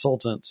and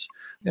consultants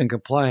and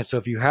compliance. So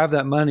if you have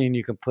that money and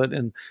you can put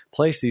in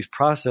place these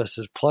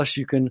processes, plus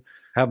you can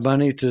have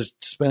money to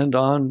spend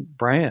on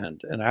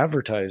brand and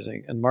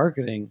advertising and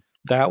marketing,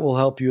 that will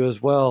help you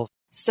as well.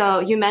 So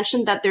you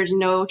mentioned that there's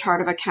no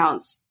chart of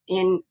accounts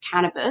in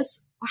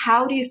cannabis.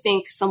 How do you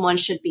think someone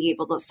should be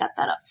able to set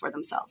that up for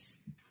themselves?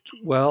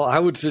 Well, I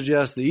would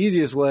suggest the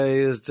easiest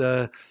way is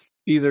to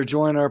either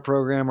join our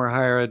program or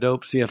hire a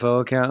dope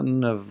CFO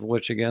accountant, of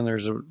which, again,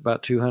 there's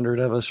about 200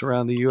 of us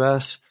around the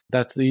U.S.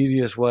 That's the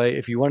easiest way.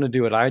 If you want to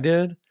do what I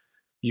did,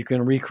 you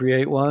can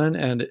recreate one.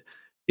 And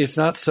it's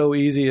not so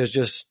easy as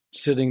just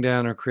sitting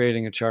down and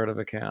creating a chart of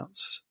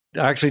accounts.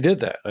 I actually did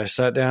that. I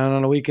sat down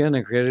on a weekend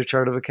and created a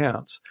chart of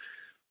accounts.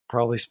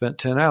 probably spent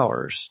 10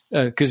 hours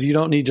because you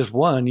don't need just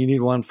one. You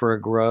need one for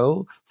a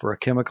grow, for a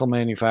chemical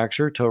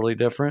manufacturer, totally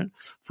different,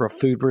 for a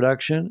food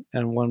production,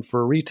 and one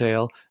for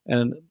retail,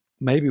 and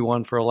maybe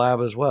one for a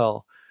lab as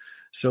well.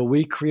 So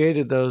we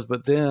created those,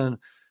 but then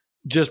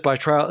just by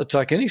trial, it's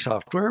like any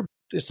software.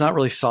 It's not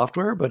really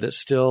software, but it's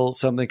still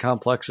something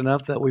complex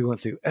enough that we went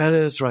through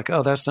edits. We're like,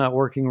 oh, that's not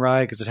working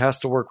right, because it has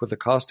to work with the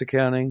cost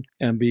accounting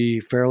and be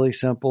fairly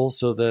simple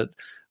so that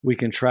we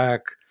can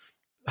track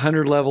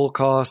 100 level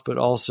cost, but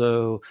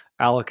also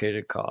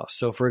allocated costs.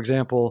 So for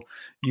example,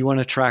 you want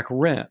to track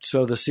rent.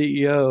 So the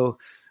CEO,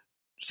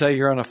 say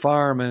you're on a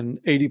farm and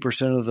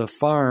 80% of the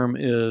farm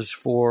is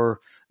for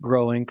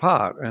growing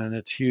pot and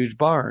it's huge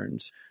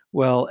barns.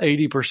 Well,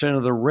 80%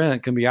 of the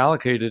rent can be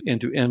allocated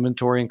into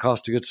inventory and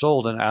cost of goods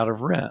sold and out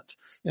of rent.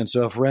 And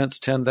so if rent's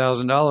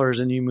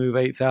 $10,000 and you move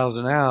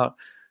 $8,000 out,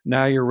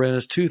 now your rent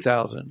is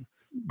 $2,000.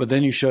 But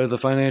then you show the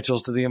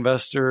financials to the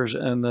investors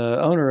and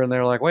the owner, and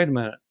they're like, wait a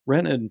minute,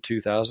 rent isn't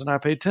 $2,000, I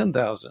paid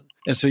 $10,000.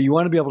 And so you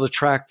want to be able to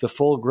track the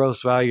full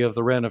gross value of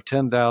the rent of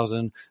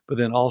 $10,000, but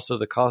then also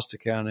the cost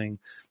accounting.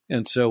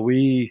 And so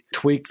we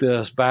tweaked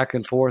this back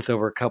and forth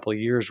over a couple of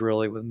years,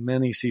 really, with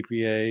many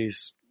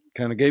CPAs,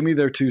 kind of gave me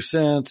their 2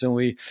 cents, and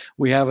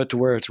we have it to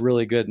where it's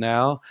really good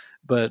now.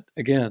 But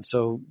again,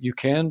 so you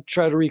can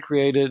try to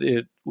recreate it.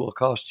 It will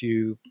cost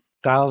you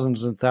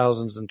thousands and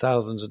thousands and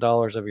thousands of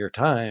dollars of your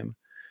time.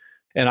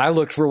 And I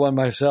looked for one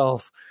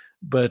myself,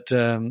 but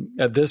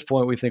at this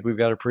point, we think we've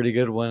got a pretty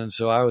good one. And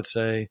so I would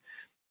say,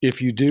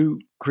 if you do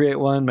create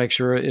one, make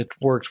sure it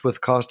works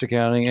with cost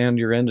accounting and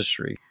your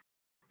industry.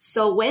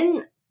 So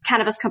when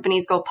cannabis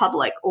companies go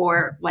public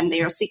or when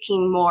they are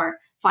seeking more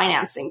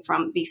financing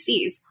from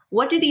VCs,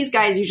 what do these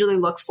guys usually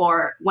look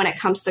for when it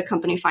comes to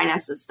company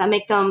finances that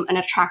make them an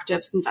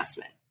attractive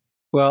investment?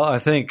 Well, I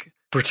think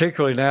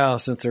particularly now,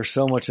 since there's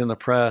so much in the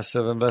press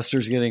of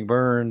investors getting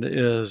burned,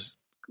 is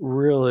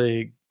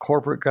really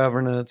corporate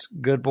governance,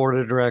 good board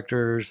of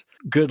directors,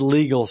 good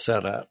legal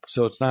setup.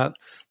 So it's not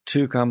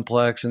too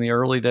complex. In the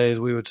early days,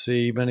 we would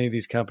see many of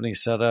these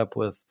companies set up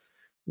with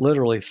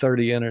literally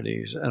 30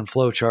 entities and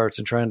flowcharts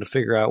and trying to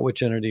figure out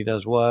which entity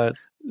does what.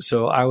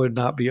 So I would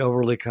not be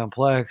overly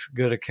complex,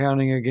 good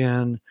accounting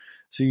again.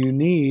 So you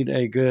need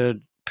a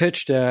good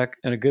pitch deck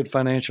and a good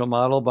financial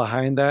model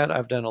behind that.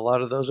 I've done a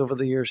lot of those over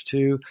the years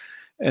too.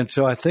 And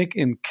so I think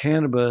in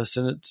cannabis,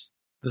 and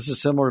this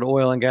is similar to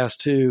oil and gas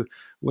too,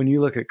 when you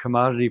look at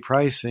commodity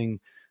pricing,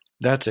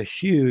 that's a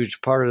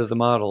huge part of the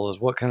model, is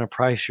what kind of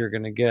price you're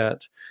going to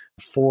get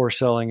for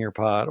selling your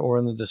pot or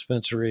in the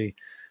dispensary.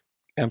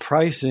 And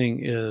pricing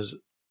is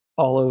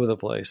all over the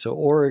place. So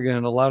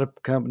Oregon, a lot of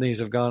companies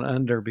have gone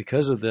under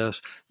because of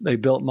this. They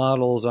built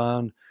models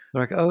on,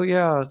 they're like, oh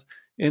yeah,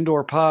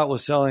 indoor pot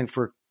was selling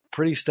for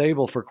pretty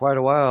stable for quite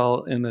a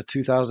while in the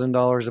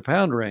 $2,000 a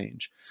pound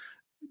range.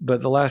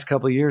 But the last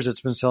couple of years,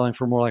 it's been selling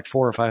for more like $400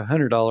 or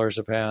 $500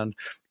 a pound,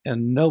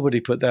 and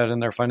nobody put that in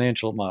their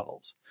financial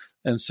models.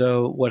 And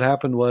so what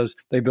happened was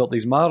they built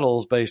these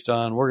models based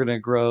on, we're going to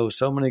grow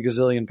so many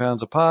gazillion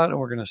pounds of pot, and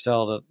we're going to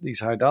sell at these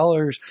high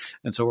dollars,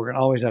 and so we're going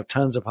to always have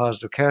tons of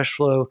positive cash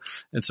flow,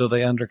 and so they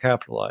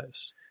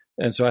undercapitalized.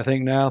 And so I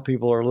think now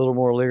people are a little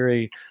more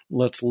leery.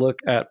 Let's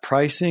look at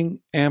pricing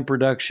and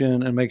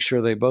production and make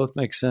sure they both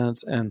make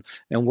sense. And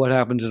what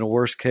happens in a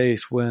worst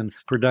case when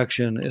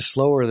production is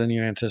slower than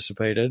you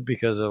anticipated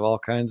because of all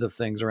kinds of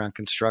things around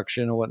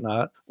construction and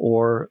whatnot,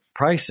 or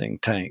pricing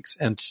tanks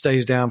and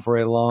stays down for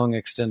a long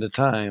extended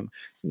time,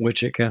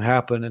 which it can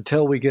happen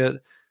until we get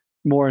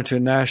more into a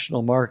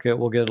national market.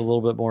 We'll get a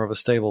little bit more of a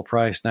stable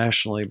price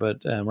nationally.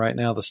 But right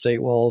now the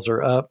state walls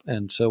are up.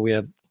 And so we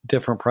have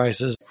different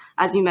prices.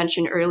 As you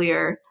mentioned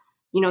earlier,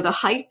 the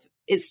hype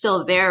is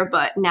still there,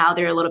 but now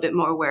they're a little bit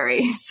more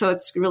wary. So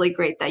it's really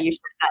great that you shared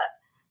that.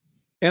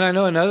 And I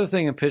know another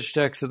thing in pitch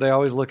decks that they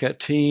always look at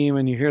team,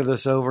 and you hear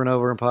this over and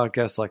over in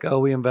podcasts like, oh,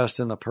 we invest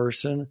in the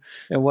person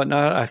and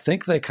whatnot. I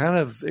think they kind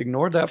of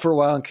ignored that for a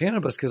while in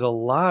cannabis because a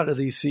lot of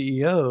these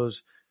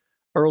CEOs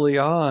early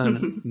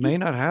on may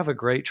not have a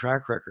great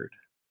track record.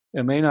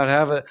 It may not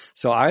have it.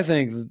 So I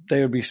think they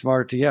would be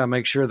smart to,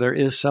 make sure there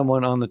is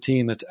someone on the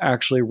team that's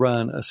actually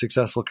run a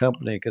successful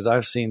company. Because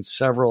I've seen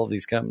several of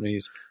these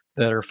companies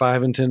that are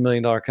 $5 and $10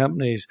 million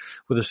companies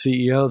with a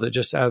CEO that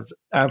just has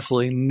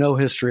absolutely no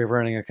history of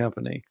running a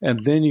company.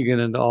 And then you get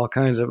into all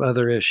kinds of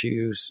other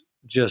issues,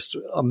 just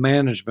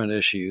management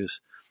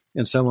issues,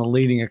 and someone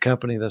leading a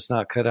company that's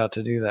not cut out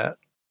to do that.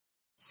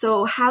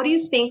 So how do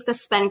you think the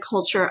spend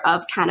culture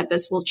of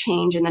cannabis will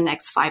change in the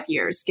next 5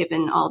 years,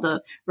 given all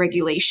the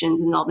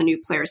regulations and all the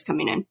new players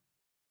coming in?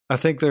 I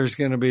think there's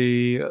going to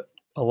be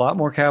a lot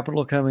more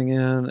capital coming in,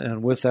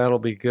 and with that will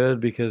be good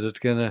because it's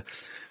going to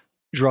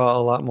draw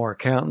a lot more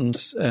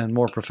accountants and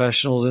more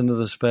professionals into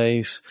the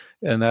space,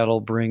 and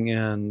that'll bring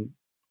in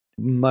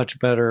much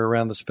better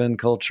around the spend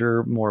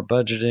culture, more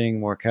budgeting,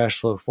 more cash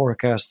flow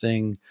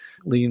forecasting,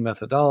 lean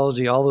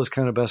methodology, all those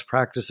kind of best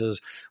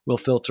practices will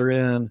filter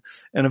in.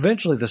 And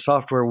eventually the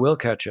software will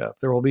catch up.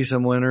 There will be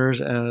some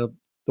winners and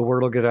the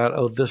word will get out,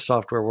 oh, this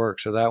software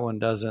works or that one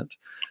doesn't.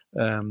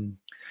 And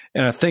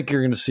I think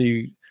you're going to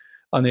see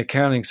on the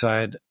accounting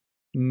side,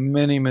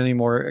 many, many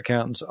more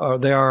accountants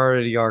they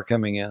already are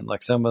coming in.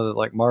 Like some of the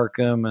like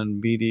Markham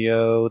and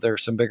BDO,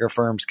 there's some bigger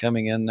firms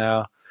coming in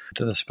now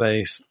to the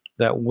space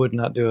that would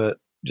not do it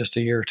just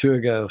a year or two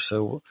ago.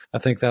 So I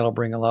think that'll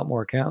bring a lot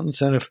more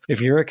accountants. And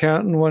if you're an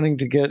accountant wanting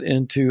to get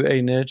into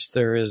a niche,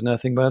 there is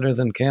nothing better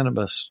than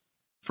cannabis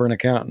for an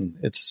accountant.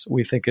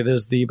 We think it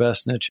is the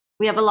best niche.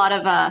 We have a lot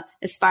of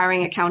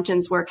aspiring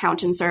accountants where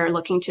accountants are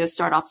looking to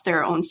start off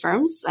their own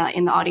firms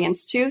in the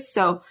audience too.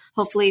 So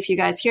hopefully if you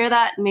guys hear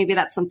that, maybe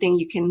that's something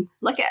you can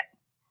look at.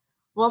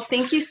 Well,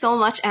 thank you so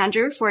much,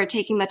 Andrew, for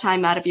taking the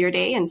time out of your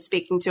day and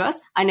speaking to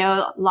us. I know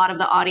a lot of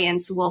the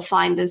audience will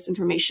find this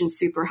information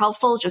super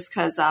helpful just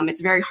because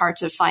it's very hard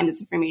to find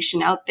this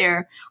information out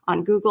there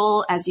on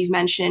Google. As you've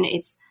mentioned,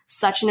 it's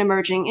such an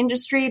emerging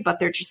industry, but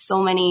there are just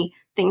so many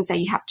things that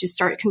you have to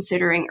start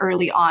considering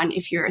early on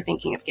if you're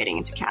thinking of getting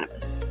into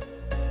cannabis.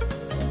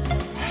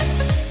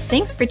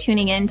 Thanks for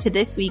tuning in to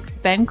this week's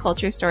Spend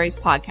Culture Stories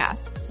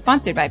podcast,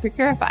 sponsored by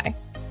Procurify.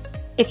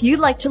 If you'd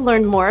like to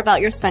learn more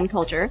about your spend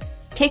culture,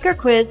 take our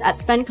quiz at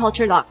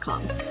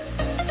spendculture.com.